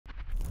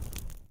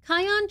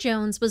Kyon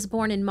Jones was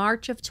born in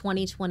March of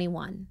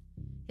 2021.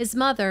 His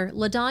mother,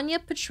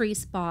 LaDanya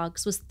Patrice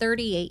Boggs, was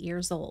 38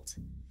 years old.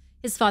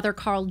 His father,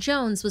 Carl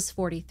Jones, was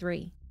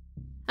 43.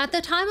 At the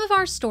time of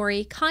our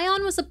story,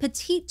 Kyon was a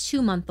petite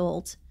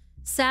 2-month-old.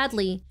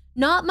 Sadly,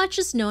 not much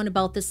is known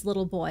about this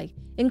little boy,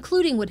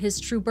 including what his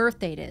true birth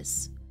date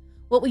is.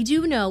 What we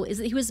do know is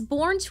that he was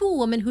born to a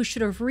woman who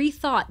should have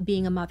rethought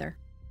being a mother.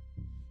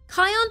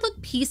 Kyon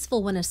looked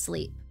peaceful when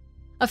asleep,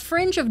 a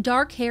fringe of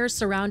dark hair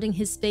surrounding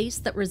his face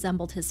that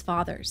resembled his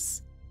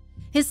father's.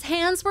 His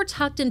hands were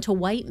tucked into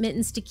white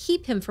mittens to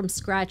keep him from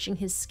scratching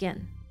his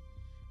skin.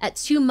 At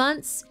 2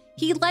 months,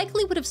 he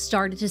likely would have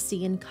started to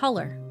see in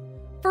color.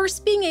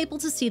 First being able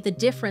to see the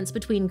difference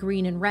between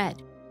green and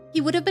red,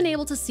 he would have been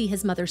able to see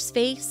his mother's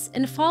face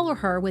and follow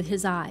her with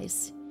his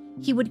eyes.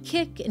 He would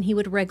kick and he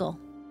would wriggle.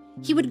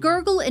 He would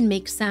gurgle and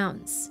make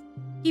sounds.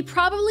 He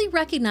probably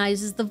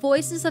recognizes the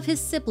voices of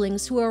his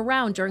siblings who were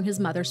around during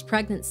his mother's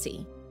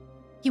pregnancy.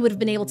 He would have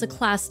been able to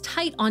clasp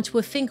tight onto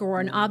a finger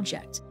or an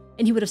object,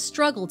 and he would have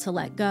struggled to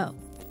let go.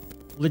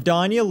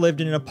 LaDanya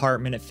lived in an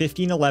apartment at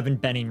 1511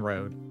 Benning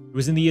Road. It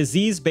was in the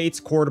Aziz Bates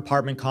Court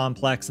apartment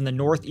complex in the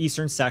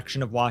northeastern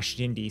section of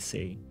Washington,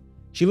 D.C.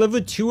 She lived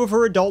with 2 of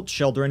her adult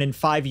children and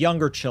 5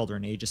 younger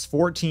children, ages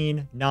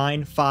 14,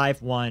 9,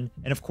 5, 1,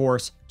 and of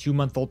course,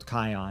 2-month-old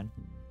Kyon.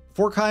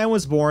 Before Kyon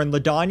was born,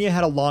 LaDanya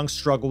had a long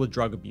struggle with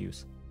drug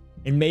abuse.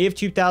 In May of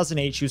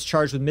 2008, she was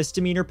charged with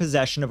misdemeanor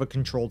possession of a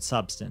controlled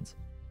substance.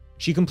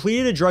 She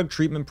completed a drug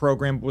treatment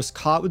program but was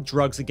caught with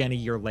drugs again a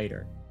year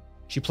later.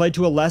 She pled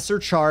to a lesser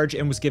charge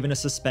and was given a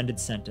suspended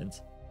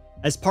sentence.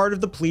 As part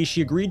of the plea,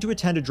 she agreed to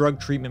attend a drug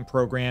treatment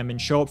program and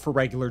show up for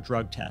regular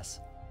drug tests.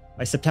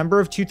 By September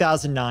of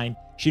 2009,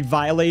 she had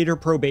violated her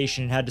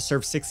probation and had to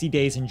serve 60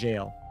 days in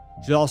jail.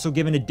 She was also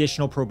given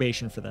additional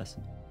probation for this.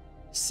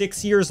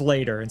 6 years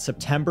later, in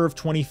September of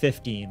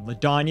 2015,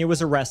 LaDanya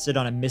was arrested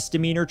on a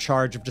misdemeanor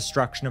charge of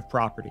destruction of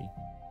property.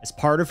 As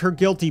part of her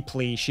guilty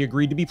plea, she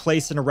agreed to be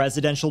placed in a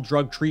residential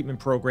drug treatment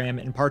program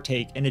and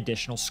partake in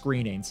additional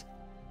screenings.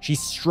 She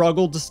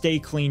struggled to stay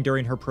clean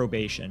during her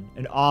probation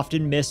and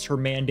often missed her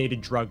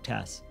mandated drug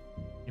tests.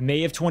 In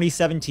May of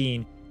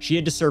 2017, she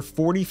had to serve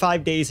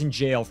 45 days in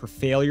jail for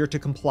failure to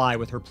comply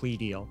with her plea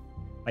deal.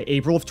 By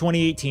April of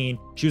 2018,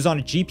 she was on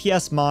a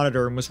GPS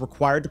monitor and was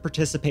required to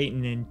participate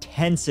in an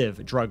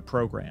intensive drug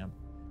program.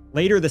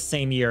 Later this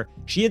same year,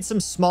 she had some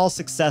small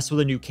success with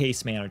a new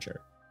case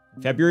manager.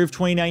 In February of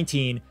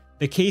 2019,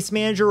 the case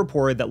manager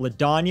reported that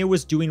LaDanya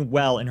was doing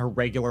well in her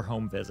regular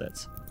home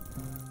visits.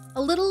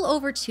 A little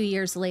over 2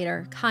 years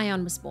later,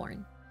 Kyon was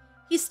born.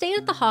 He stayed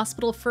at the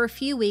hospital for a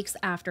few weeks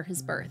after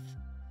his birth.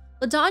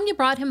 LaDanya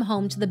brought him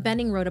home to the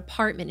Benning Road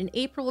apartment in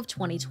April of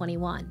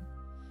 2021.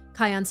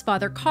 Kyon's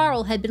father,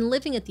 Carl, had been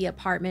living at the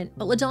apartment,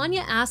 but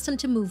LaDanya asked him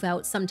to move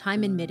out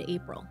sometime in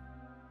mid-April.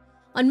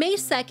 On May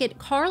 2nd,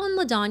 Carl and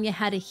LaDanya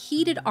had a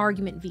heated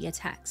argument via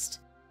text.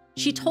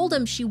 She told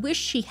him she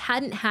wished she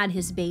hadn't had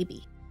his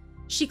baby.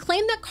 She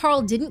claimed that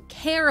Carl didn't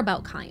care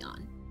about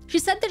Kyon. She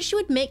said that she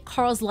would make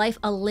Carl's life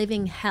a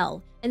living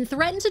hell and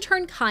threatened to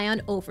turn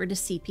Kyon over to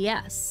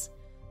CPS.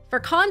 For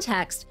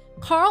context,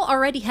 Carl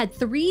already had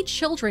 3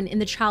 children in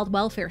the child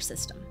welfare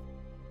system.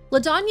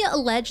 LaDanya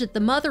alleged that the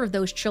mother of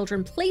those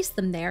children placed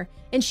them there,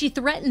 and she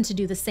threatened to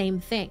do the same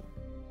thing.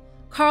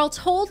 Carl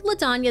told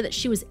LaDanya that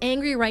she was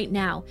angry right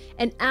now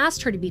and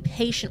asked her to be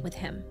patient with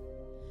him.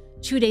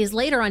 2 days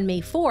later, on May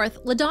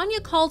 4th,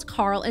 LaDanya called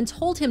Carl and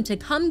told him to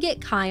come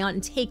get Kyon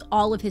and take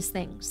all of his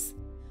things.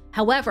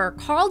 However,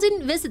 Carl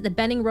didn't visit the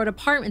Benning Road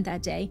apartment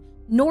that day,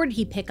 nor did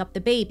he pick up the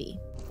baby.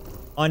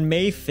 On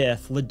May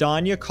 5th,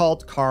 LaDanya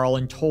called Carl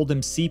and told him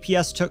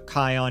CPS took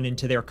Kyon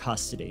into their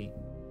custody.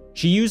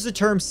 She used the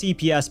term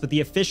CPS, but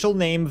the official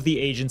name of the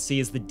agency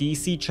is the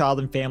DC Child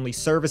and Family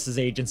Services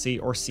Agency,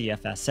 or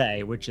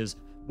CFSA, which is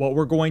what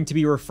we're going to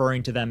be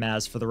referring to them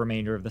as for the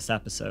remainder of this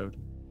episode.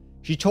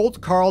 She told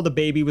Carl the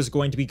baby was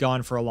going to be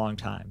gone for a long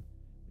time.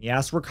 When he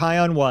asked where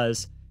Kyon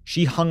was,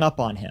 she hung up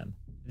on him.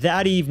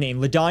 That evening,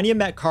 LaDanya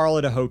met Carl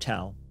at a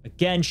hotel.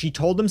 Again, she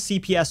told him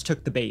CPS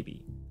took the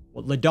baby.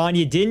 What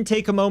LaDanya didn't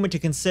take a moment to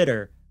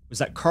consider was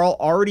that Carl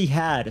already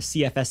had a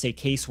CFSA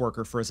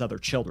caseworker for his other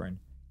children.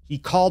 He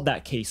called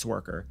that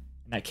caseworker,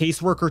 and that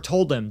caseworker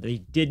told him that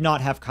he did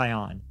not have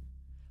Kyon.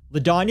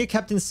 LaDanya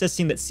kept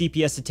insisting that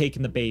CPS had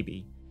taken the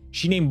baby.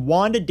 She named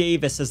Wanda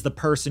Davis as the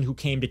person who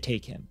came to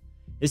take him.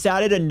 This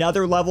added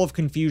another level of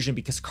confusion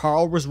because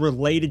Carl was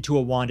related to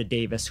a Wanda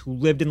Davis who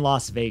lived in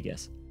Las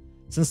Vegas.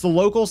 Since the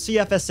local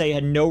CFSA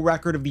had no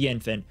record of the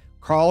infant,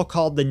 Carl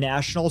called the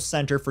National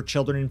Center for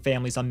Children and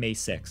Families on May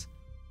 6th.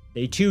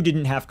 They too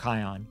didn't have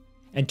Kyon,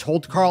 and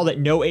told Carl that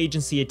no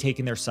agency had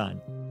taken their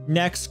son.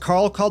 Next,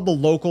 Carl called the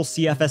local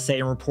CFSA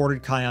and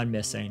reported Kyon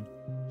missing.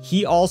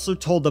 He also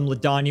told them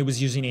LaDanya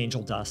was using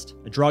angel dust,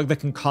 a drug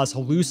that can cause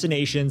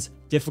hallucinations,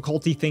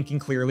 difficulty thinking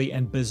clearly,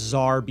 and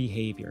bizarre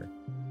behavior.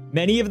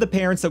 Many of the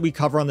parents that we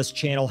cover on this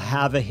channel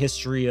have a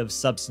history of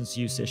substance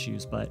use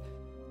issues, but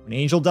when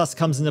angel dust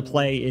comes into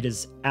play, it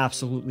is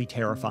absolutely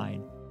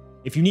terrifying.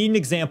 If you need an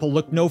example,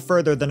 look no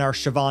further than our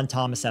Siobhan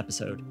Thomas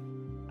episode.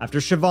 After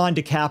Siobhan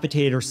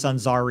decapitated her son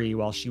Zari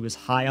while she was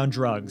high on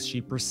drugs, she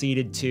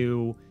proceeded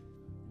to,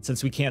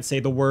 since we can't say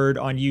the word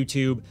on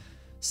YouTube,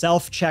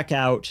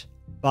 self-checkout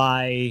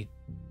by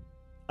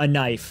a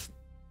knife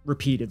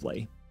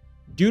repeatedly.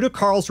 Due to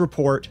Carl's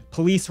report,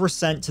 police were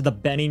sent to the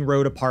Benning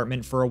Road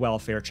apartment for a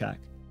welfare check.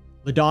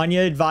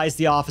 LaDanya advised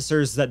the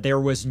officers that there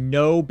was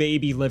no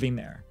baby living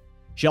there.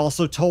 She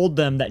also told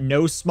them that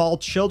no small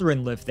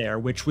children lived there,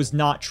 which was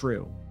not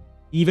true.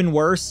 Even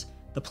worse,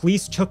 the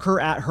police took her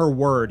at her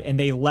word and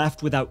they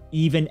left without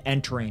even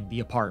entering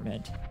the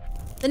apartment.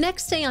 The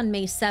next day on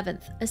May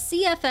 7th, a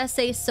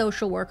CFSA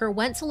social worker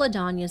went to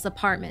LaDanya's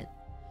apartment.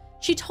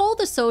 She told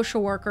the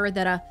social worker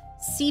that a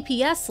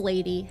CPS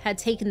lady had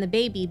taken the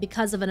baby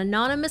because of an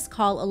anonymous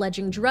call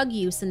alleging drug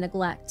use and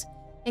neglect,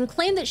 and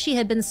claimed that she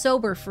had been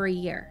sober for a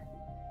year.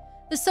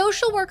 The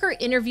social worker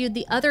interviewed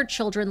the other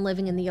children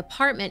living in the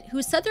apartment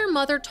who said their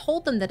mother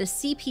told them that a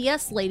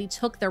CPS lady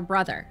took their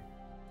brother.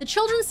 The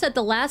children said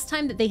the last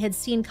time that they had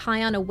seen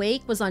Kyon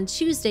awake was on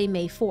Tuesday,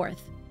 May 4th,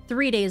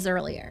 3 days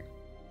earlier.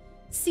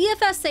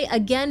 CFSA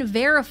again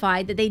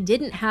verified that they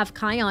didn't have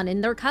Kyon in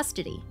their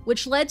custody,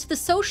 which led to the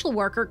social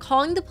worker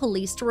calling the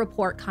police to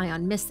report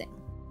Kyon missing.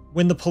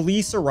 When the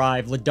police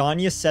arrived,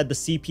 LaDanya said the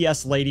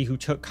CPS lady who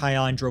took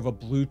Kyon drove a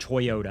blue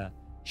Toyota.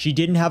 She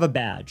didn't have a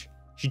badge.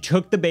 She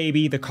took the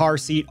baby, the car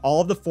seat,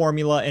 all of the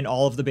formula, and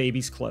all of the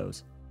baby's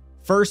clothes.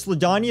 First,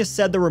 LaDanya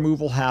said the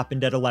removal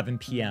happened at 11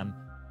 p.m.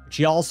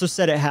 She also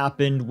said it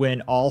happened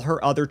when all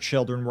her other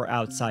children were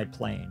outside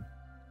playing.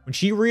 When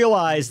she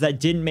realized that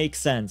didn't make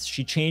sense,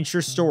 she changed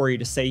her story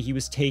to say he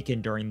was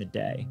taken during the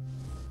day.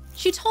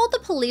 She told the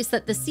police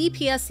that the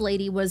CPS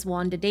lady was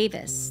Wanda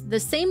Davis, the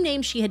same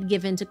name she had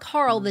given to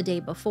Carl the day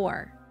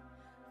before.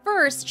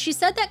 First, she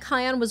said that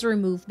Kyon was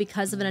removed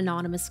because of an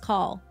anonymous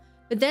call,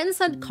 but then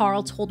said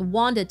Carl told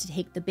Wanda to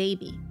take the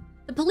baby.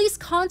 The police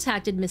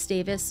contacted Miss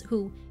Davis,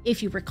 who,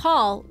 if you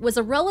recall, was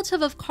a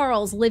relative of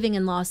Carl's living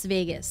in Las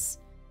Vegas.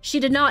 She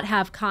did not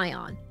have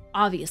Kyon,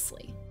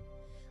 obviously.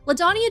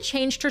 LaDanya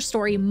changed her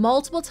story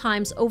multiple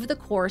times over the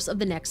course of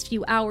the next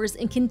few hours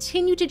and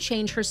continued to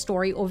change her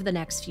story over the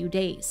next few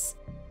days.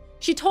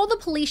 She told the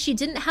police she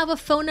didn't have a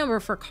phone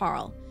number for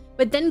Carl,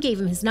 but then gave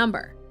him his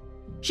number.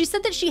 She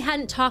said that she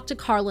hadn't talked to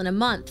Carl in a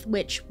month,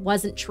 which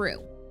wasn't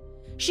true.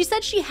 She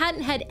said she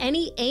hadn't had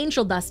any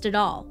angel dust at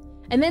all,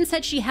 and then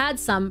said she had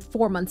some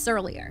 4 months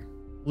earlier.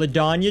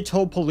 LaDanya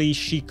told police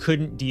she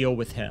couldn't deal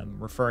with him,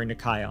 referring to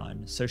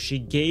Kyon, so she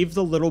gave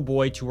the little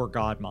boy to her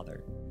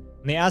godmother.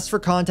 When they asked for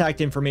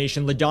contact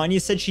information,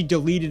 LaDanya said she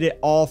deleted it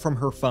all from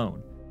her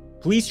phone.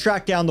 Police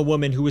tracked down the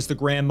woman who was the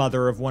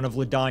grandmother of one of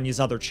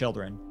LaDanya's other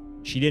children.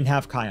 She didn't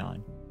have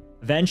Kyon.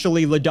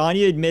 Eventually,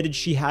 LaDanya admitted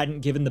she hadn't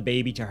given the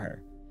baby to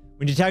her.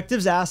 When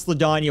detectives asked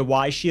LaDanya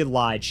why she had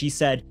lied, she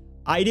said,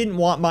 "I didn't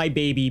want my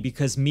baby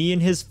because me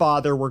and his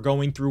father were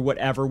going through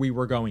whatever we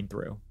were going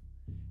through."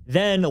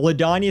 Then,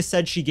 LaDanya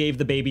said she gave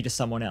the baby to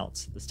someone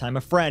else, this time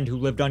a friend who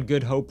lived on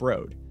Good Hope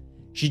Road.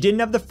 She didn't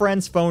have the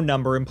friend's phone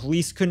number and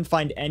police couldn't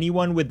find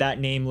anyone with that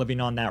name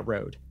living on that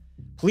road.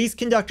 Police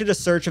conducted a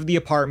search of the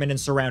apartment and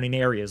surrounding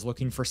areas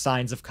looking for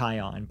signs of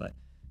Kyon, but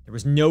there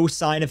was no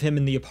sign of him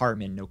in the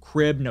apartment. No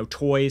crib, no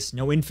toys,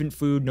 no infant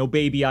food, no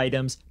baby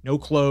items, no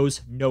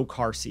clothes, no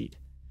car seat.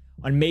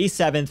 On May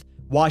 7th,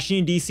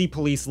 Washington, D.C.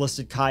 police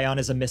listed Kyon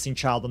as a missing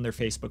child on their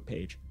Facebook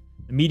page.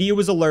 The media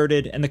was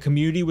alerted and the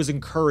community was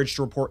encouraged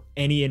to report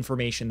any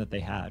information that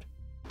they had.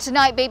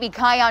 Tonight, baby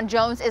Kyon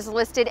Jones is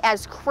listed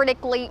as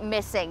critically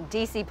missing.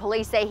 D.C.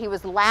 police say he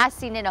was last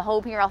seen in a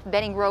home here off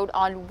Benning Road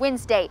on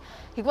Wednesday.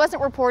 He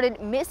wasn't reported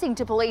missing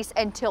to police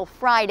until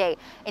Friday.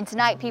 And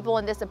tonight, people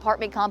in this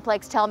apartment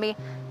complex tell me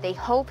they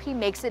hope he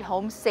makes it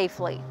home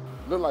safely.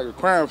 Looked like a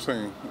crime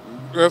scene.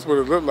 That's what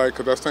it looked like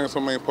because I seen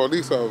so many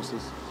police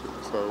officers.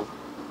 So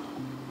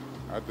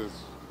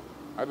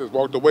I just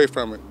walked away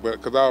from it, but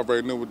because I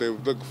already knew what they were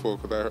looking for.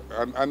 Because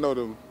I know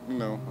them,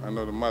 I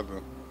know the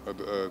mother of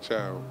the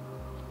child.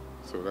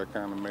 So that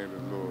kind of made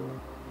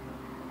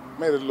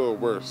it a little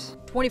worse.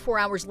 24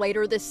 hours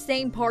later, the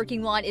same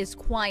parking lot is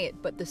quiet,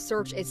 but the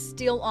search is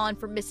still on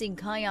for missing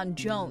Kyon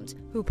Jones,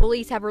 who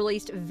police have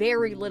released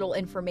very little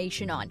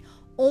information on.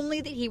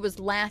 Only that he was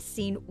last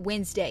seen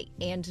Wednesday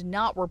and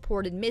not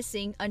reported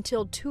missing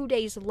until 2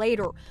 days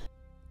later.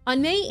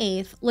 On May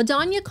 8th,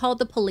 LaDanya called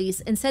the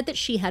police and said that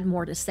she had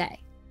more to say.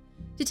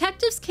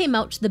 Detectives came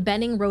out to the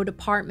Benning Road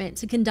apartment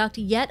to conduct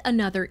yet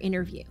another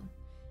interview.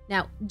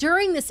 Now,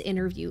 during this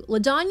interview,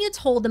 LaDanya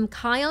told them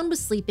Kyon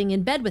was sleeping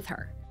in bed with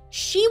her.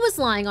 She was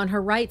lying on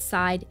her right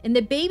side and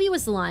the baby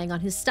was lying on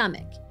his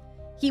stomach.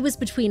 He was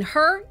between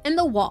her and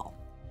the wall.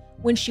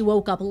 When she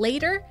woke up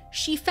later,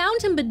 she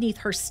found him beneath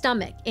her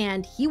stomach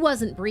and he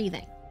wasn't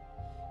breathing.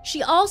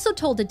 She also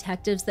told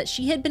detectives that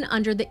she had been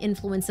under the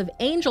influence of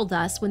angel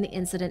dust when the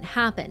incident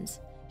happened.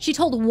 She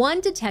told one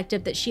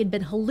detective that she had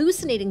been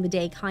hallucinating the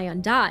day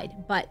Kyon died,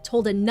 but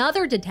told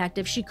another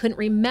detective she couldn't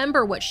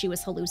remember what she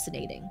was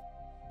hallucinating.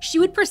 She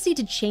would proceed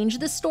to change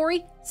the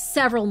story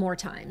several more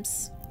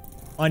times.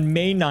 On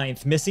May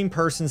 9th, missing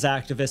persons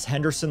activist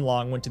Henderson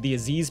Long went to the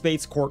Aziz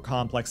Bates Court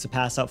Complex to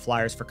pass out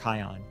flyers for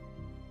Kyon.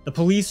 The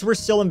police were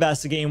still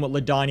investigating what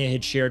LaDanya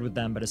had shared with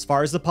them, but as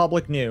far as the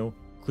public knew,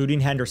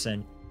 including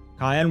Henderson,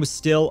 Kyon was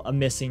still a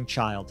missing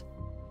child.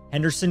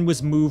 Henderson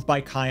was moved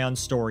by Kyon's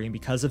story, and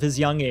because of his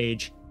young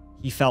age,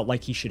 he felt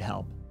like he should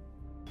help.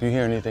 If you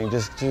hear anything,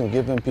 just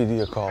give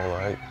MPD a call, all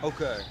right?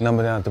 Okay.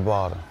 Number down at the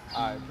bottom.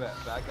 All right, bet.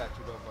 I got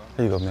you, though, bro.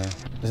 Here you go, man.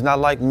 It's not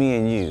like me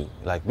and you.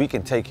 Like, we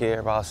can take care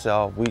of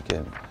ourselves. We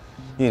can,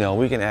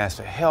 we can ask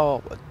for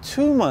help. A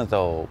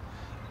 2-month-old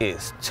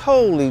is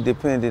totally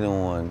dependent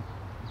on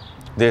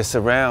their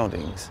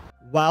surroundings.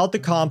 While at the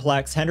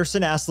complex,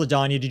 Henderson asked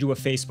LaDanya to do a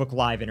Facebook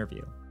Live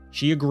interview.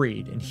 She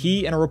agreed, and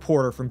he and a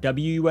reporter from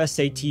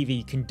WUSA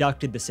TV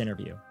conducted this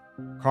interview.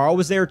 Carl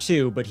was there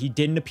too, but he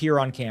didn't appear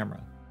on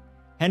camera.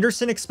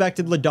 Henderson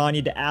expected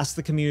LaDanya to ask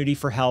the community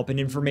for help and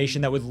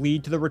information that would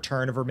lead to the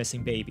return of her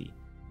missing baby.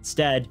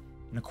 Instead,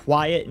 in a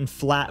quiet and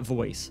flat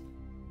voice,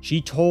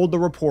 she told the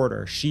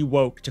reporter she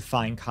woke to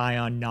find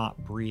Kyon not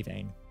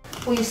breathing.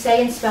 Will you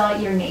say and spell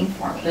out your name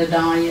for me?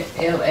 LaDonia,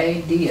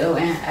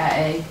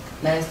 Ladonia,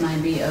 last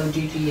name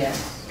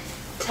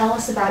Boggs. Tell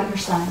us about your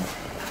son.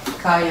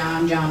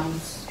 Kyon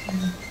Jones.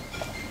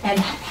 And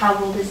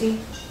how old is he?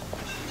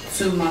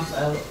 2 months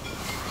old.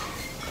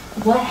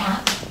 What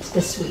happened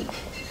this week?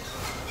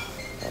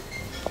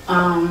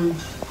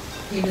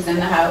 He was in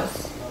the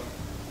house,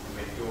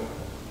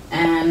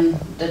 and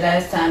the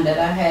last time that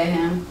I had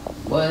him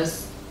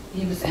was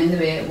he was in the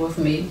bed with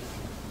me,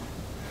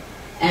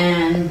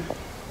 and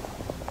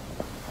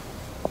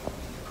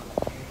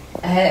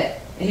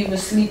he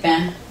was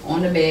sleeping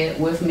on the bed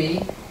with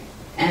me,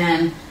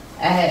 and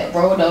I had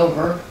rolled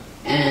over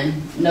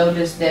and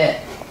noticed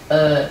that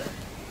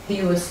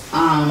he was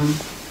on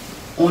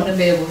the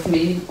bed with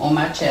me on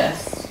my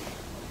chest,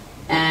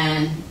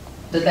 and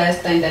the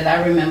last thing that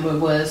I remember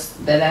was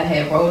that I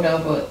had rolled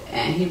over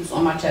and he was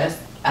on my chest.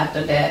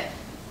 After that,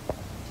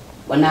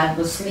 when I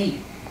was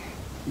asleep,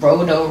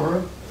 rolled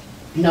over,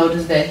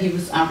 noticed that he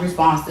was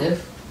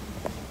unresponsive,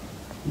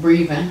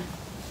 breathing,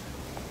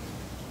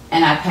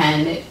 and I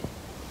panicked.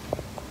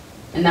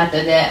 And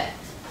after that,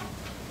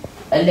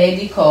 a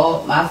lady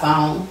called my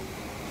phone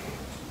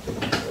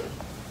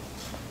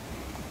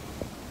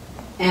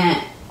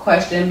and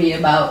questioned me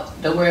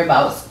about the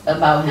whereabouts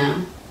about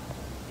him.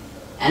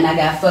 And I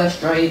got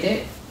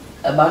frustrated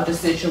about the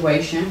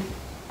situation,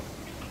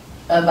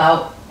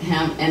 about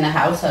him in the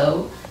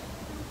household.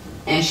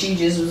 And she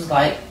just was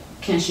like,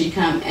 can she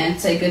come and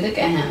take a look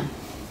at him?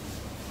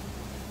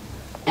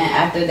 And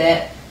after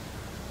that,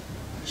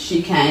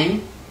 she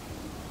came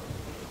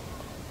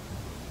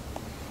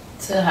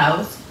to the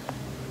house.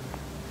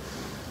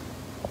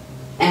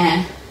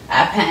 And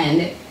I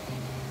panicked.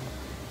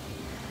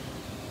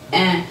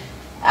 And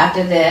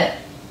after that,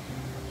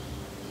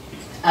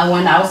 I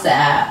went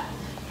outside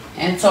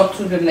and talked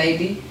to the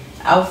lady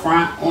out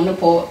front on the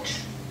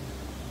porch.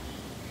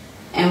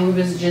 And we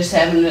was just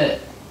having a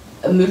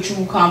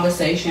mutual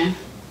conversation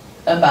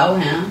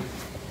about him.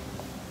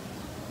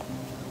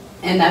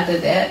 And after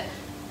that,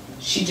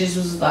 she just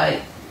was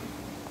like,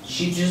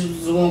 she just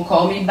was gonna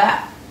call me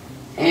back.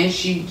 And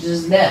she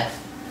just left.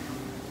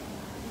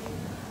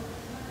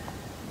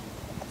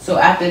 So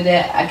after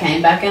that, I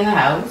came back in the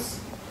house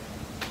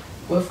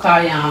with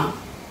Kyon.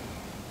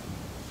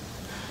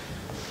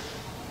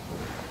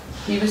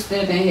 He was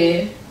still in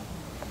here.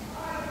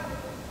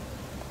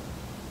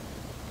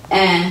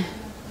 And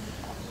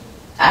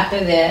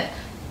after that,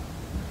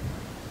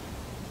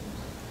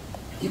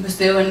 he was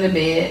still in the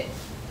bed.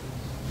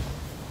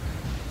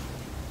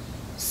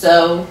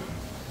 So,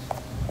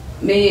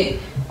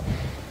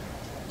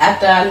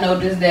 after I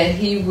noticed that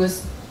he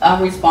was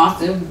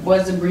unresponsive,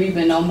 wasn't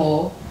breathing no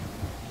more,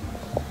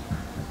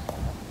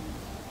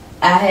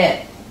 I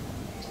had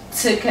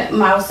took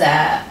him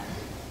outside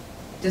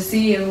to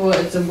see if he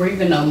wasn't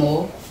breathing no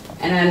more,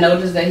 and I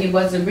noticed that he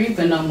wasn't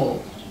breathing no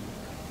more.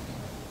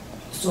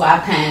 So I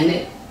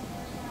panicked.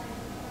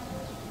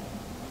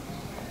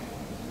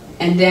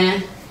 And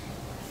then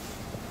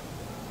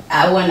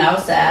I went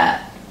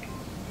outside,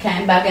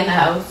 came back in the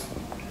house,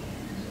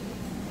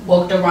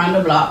 walked around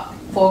the block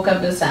 4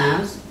 couple of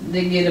times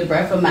to get a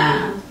breath of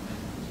mine.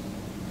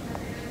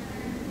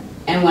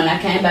 And when I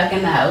came back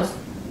in the house,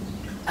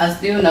 I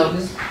still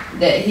noticed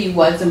that he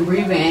wasn't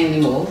breathing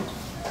anymore.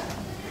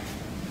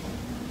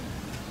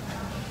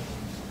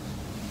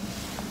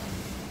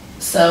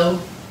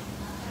 So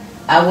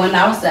I went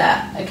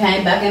outside. I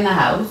came back in the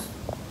house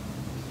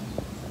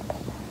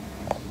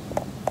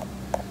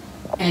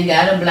and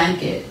got a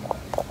blanket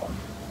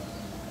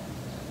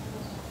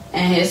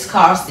and his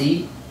car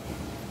seat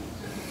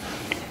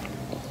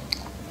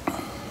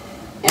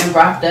and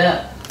wrapped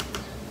up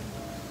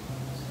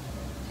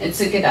and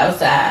took it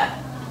outside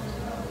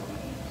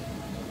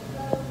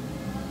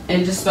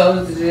and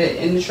disposed of it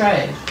in the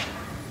trash.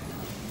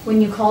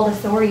 When you called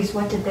authorities,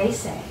 what did they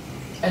say?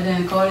 I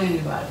didn't call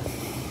anybody.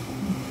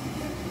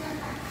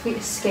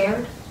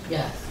 Scared?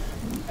 Yes.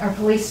 Are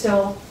police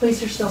are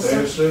still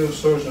They're searching? still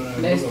searching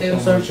and They're looking still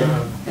for him. searching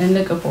and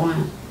looking for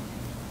him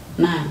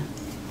now.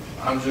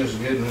 I'm just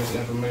getting this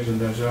information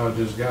that y'all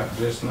just got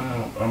just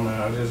now. I mean,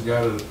 I just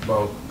got it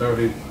about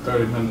 30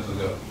 minutes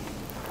ago.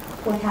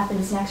 What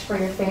happens next for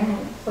your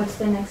family? What's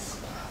the next?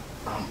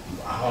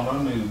 All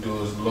I need to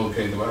do is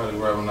locate the body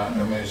right now.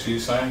 I mean,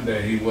 she's saying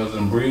that he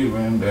wasn't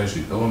breathing, that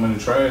she threw him in the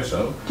trash,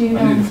 so I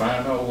need to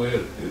find out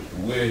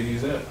where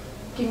he's at.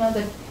 Do you know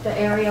the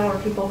area where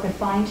people could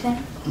find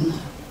him?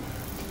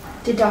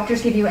 Did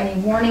doctors give you any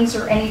warnings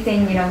or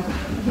anything, you know,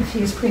 if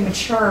he was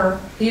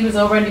premature? He was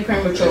already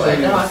premature They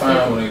at the hospital.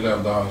 fine when they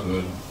left the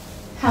hospital.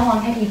 How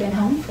long had he been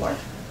home for?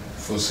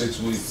 For 6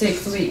 weeks.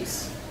 6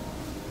 weeks.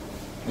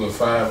 Well,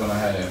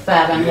 5.5.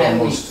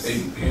 5.5 weeks.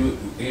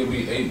 He'll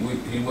be 8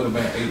 weeks. He would have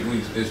been 8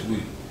 weeks this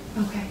week.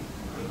 Okay.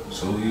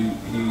 So he's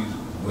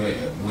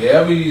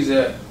wherever he's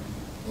at,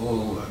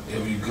 or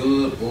if he's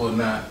good or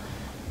not,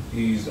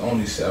 he's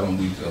only 7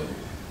 weeks old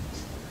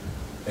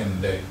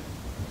in the day.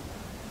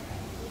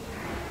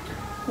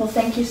 Well,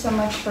 thank you so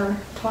much for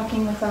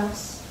talking with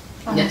us.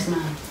 Yes,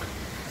 ma'am.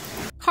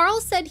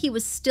 Carl said he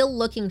was still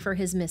looking for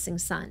his missing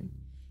son.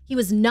 He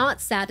was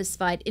not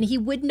satisfied, and he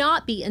would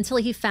not be until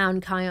he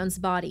found Kyon's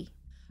body.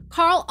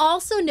 Carl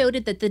also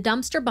noted that the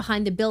dumpster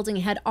behind the building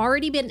had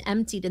already been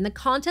emptied and the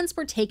contents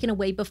were taken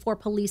away before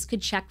police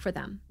could check for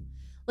them.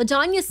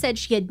 LaDonya said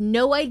she had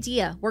no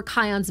idea where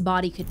Kyon's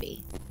body could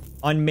be.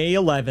 On May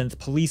 11th,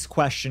 police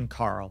questioned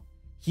Carl.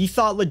 He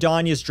thought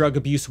LaDonya's drug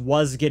abuse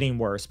was getting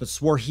worse, but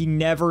swore he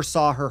never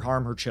saw her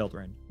harm her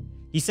children.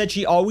 He said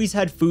she always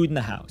had food in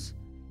the house.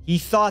 He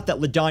thought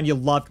that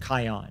LaDonya loved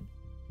Kyon.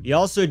 He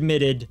also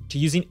admitted to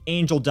using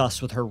angel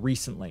dust with her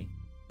recently.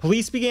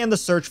 Police began the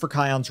search for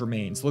Kyon's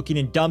remains, looking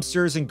in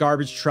dumpsters and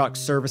garbage trucks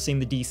servicing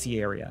the DC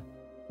area.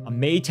 On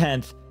May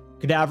 10th,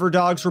 cadaver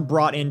dogs were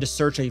brought in to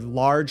search a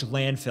large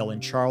landfill in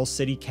Charles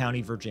City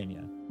County,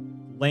 Virginia.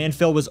 The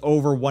landfill was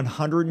over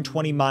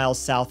 120 miles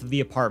south of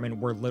the apartment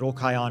where little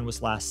Kyon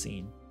was last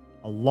seen.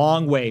 A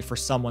long way for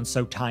someone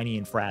so tiny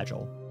and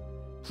fragile.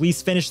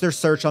 Police finished their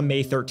search on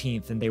May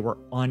 13th and they were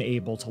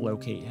unable to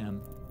locate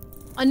him.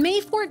 On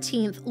May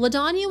 14th,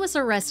 LaDonya was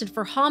arrested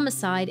for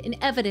homicide and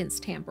evidence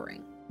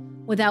tampering.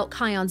 Without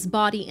Kyon's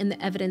body and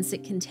the evidence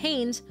it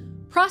contained,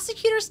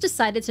 prosecutors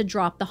decided to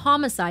drop the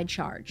homicide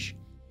charge.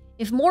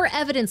 If more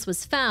evidence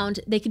was found,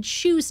 they could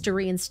choose to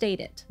reinstate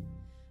it.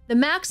 The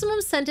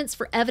maximum sentence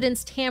for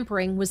evidence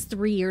tampering was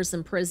 3 years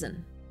in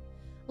prison.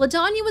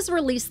 LaDonya was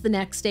released the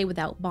next day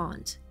without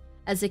bond.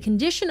 As a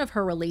condition of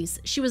her release,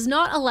 she was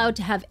not allowed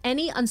to have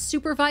any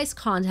unsupervised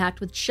contact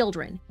with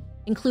children,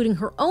 including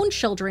her own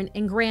children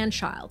and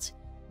grandchild.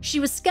 She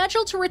was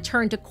scheduled to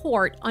return to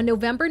court on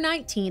November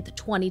 19,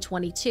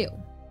 2022.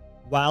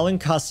 While in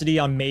custody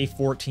on May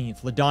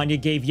 14th, LaDonya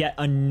gave yet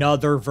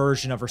another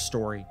version of her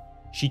story.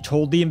 She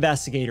told the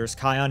investigators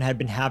Kyon had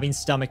been having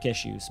stomach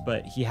issues,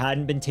 but he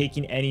hadn't been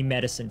taking any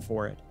medicine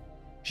for it.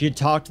 She had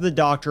talked to the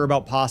doctor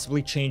about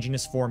possibly changing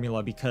his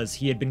formula because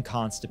he had been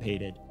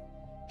constipated.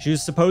 She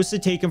was supposed to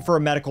take him for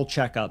a medical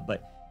checkup,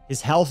 but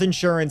his health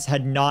insurance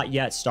had not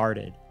yet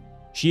started.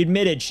 She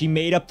admitted she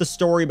made up the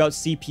story about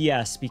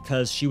CPS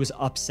because she was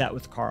upset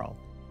with Carl.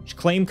 She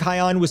claimed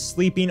Kyon was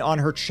sleeping on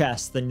her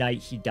chest the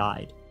night he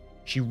died.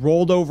 She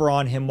rolled over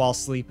on him while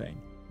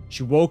sleeping.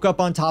 She woke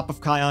up on top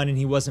of Kyon and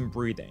he wasn't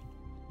breathing.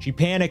 She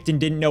panicked and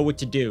didn't know what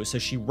to do, so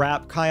she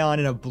wrapped Kyon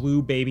in a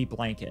blue baby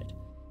blanket.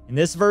 In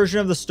this version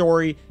of the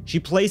story, she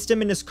placed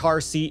him in his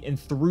car seat and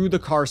threw the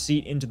car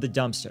seat into the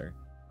dumpster.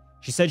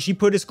 She said she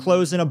put his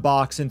clothes in a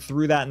box and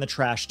threw that in the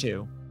trash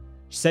too.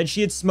 She said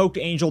she had smoked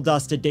angel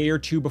dust a day or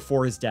two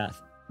before his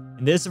death.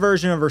 In this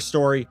version of her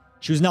story,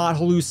 she was not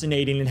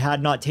hallucinating and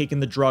had not taken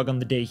the drug on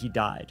the day he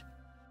died.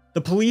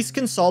 The police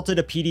consulted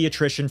a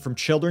pediatrician from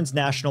Children's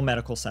National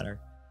Medical Center.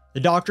 The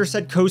doctor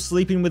said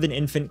co-sleeping with an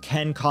infant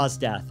can cause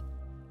death.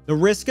 The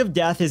risk of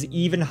death is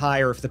even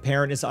higher if the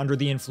parent is under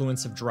the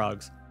influence of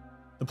drugs.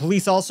 The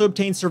police also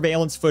obtained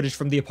surveillance footage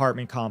from the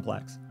apartment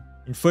complex.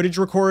 In footage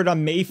recorded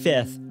on May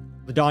 5th,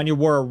 LaDonya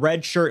wore a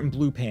red shirt and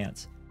blue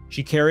pants.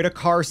 She carried a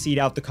car seat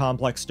out the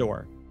complex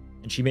door,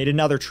 and she made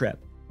another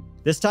trip.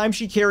 This time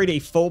she carried a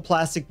full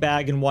plastic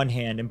bag in one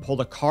hand and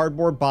pulled a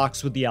cardboard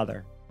box with the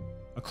other.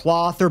 A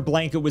cloth or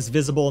blanket was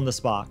visible in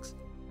this box.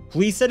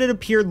 Police said it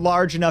appeared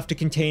large enough to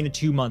contain a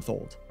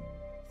 2-month-old.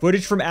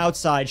 Footage from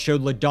outside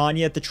showed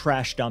LaDonya at the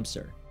trash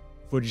dumpster.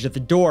 Footage at the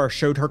door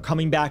showed her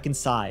coming back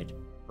inside.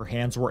 Her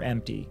hands were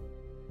empty.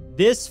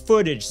 This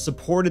footage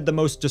supported the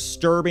most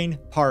disturbing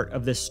part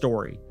of this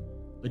story.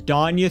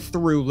 LaDonya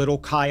threw little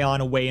Kyon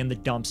away in the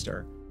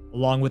dumpster,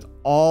 along with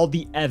all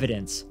the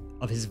evidence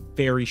of his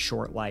very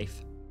short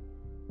life.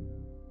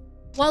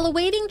 While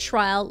awaiting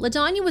trial,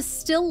 LaDonya was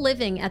still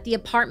living at the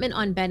apartment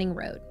on Benning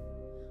Road.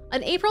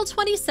 On April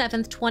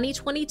 27,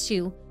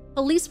 2022,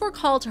 police were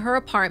called to her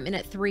apartment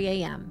at 3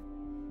 a.m.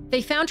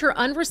 They found her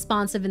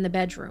unresponsive in the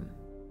bedroom.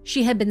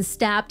 She had been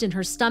stabbed in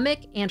her stomach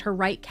and her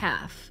right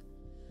calf.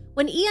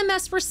 When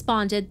EMS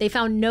responded, they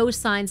found no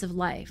signs of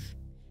life.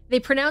 They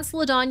pronounced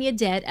LaDonya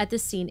dead at the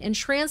scene and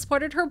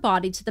transported her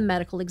body to the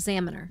medical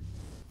examiner.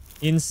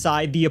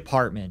 Inside the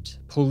apartment,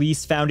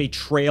 police found a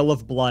trail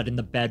of blood in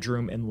the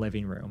bedroom and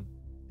living room.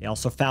 They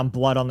also found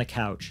blood on the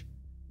couch.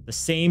 The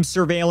same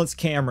surveillance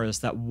cameras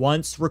that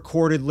once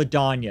recorded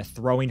LaDanya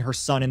throwing her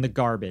son in the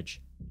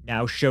garbage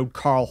now showed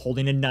Carl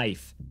holding a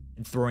knife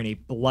and throwing a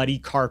bloody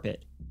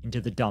carpet into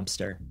the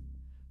dumpster.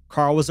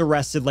 Carl was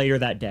arrested later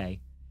that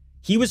day.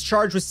 He was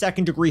charged with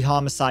second-degree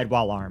homicide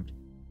while armed.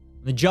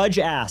 When the judge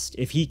asked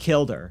if he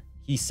killed her,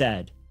 he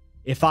said,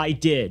 "If I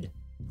did,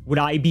 would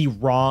I be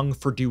wrong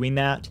for doing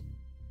that?"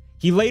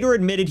 He later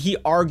admitted he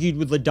argued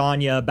with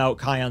LaDanya about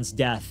Kyon's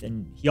death,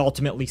 and he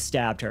ultimately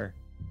stabbed her.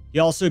 He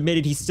also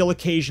admitted he still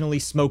occasionally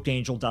smoked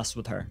angel dust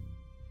with her.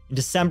 In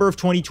December of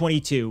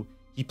 2022,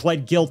 he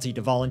pled guilty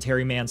to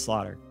voluntary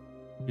manslaughter.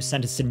 He was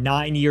sentenced to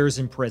 9 years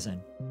in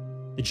prison.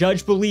 The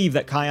judge believed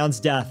that Kyon's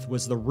death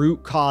was the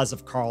root cause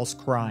of Carl's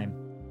crime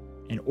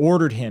and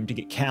ordered him to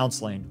get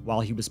counseling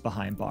while he was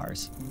behind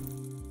bars.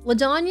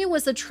 LaDanya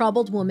was a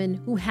troubled woman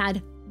who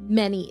had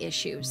many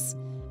issues,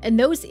 and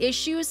those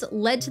issues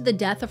led to the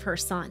death of her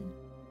son.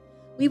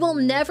 We will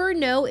never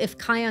know if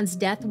Kyon's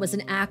death was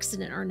an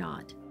accident or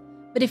not,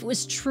 but if it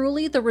was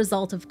truly the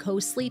result of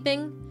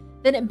co-sleeping,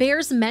 then it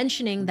bears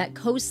mentioning that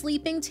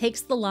co-sleeping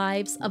takes the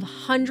lives of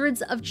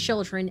hundreds of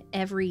children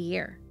every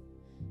year.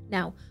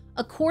 Now,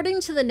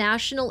 according to the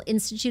National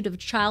Institute of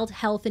Child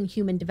Health and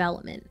Human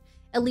Development,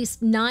 at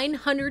least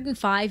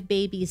 905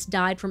 babies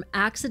died from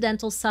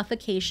accidental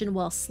suffocation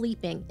while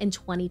sleeping in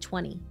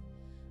 2020.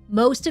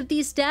 Most of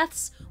these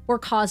deaths were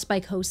caused by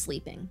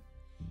co-sleeping.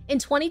 In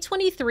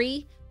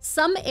 2023,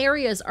 some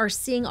areas are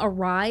seeing a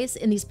rise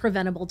in these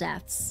preventable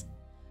deaths.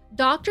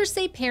 Doctors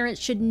say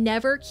parents should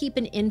never keep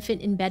an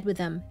infant in bed with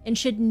them and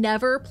should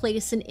never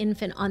place an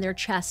infant on their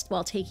chest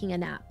while taking a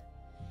nap.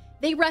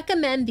 They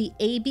recommend the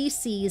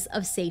ABCs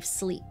of safe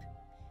sleep.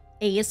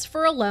 A is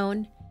for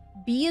alone,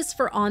 B is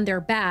for on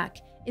their back,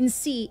 and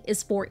C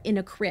is for in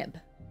a crib.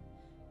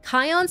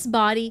 Kyon's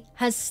body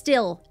has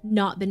still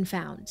not been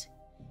found.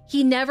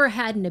 He never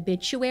had an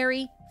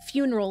obituary,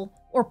 funeral,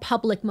 or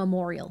public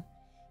memorial.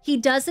 He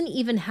doesn't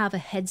even have a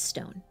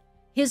headstone.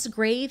 His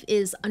grave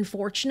is,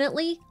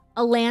 unfortunately,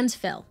 a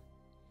landfill.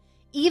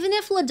 Even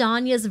if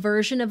LaDanya's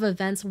version of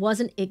events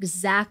wasn't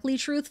exactly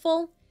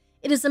truthful,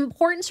 it is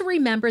important to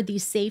remember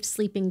these safe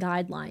sleeping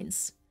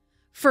guidelines.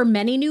 For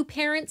many new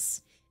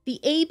parents, the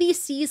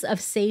ABCs of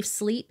safe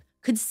sleep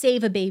could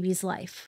save a baby's life.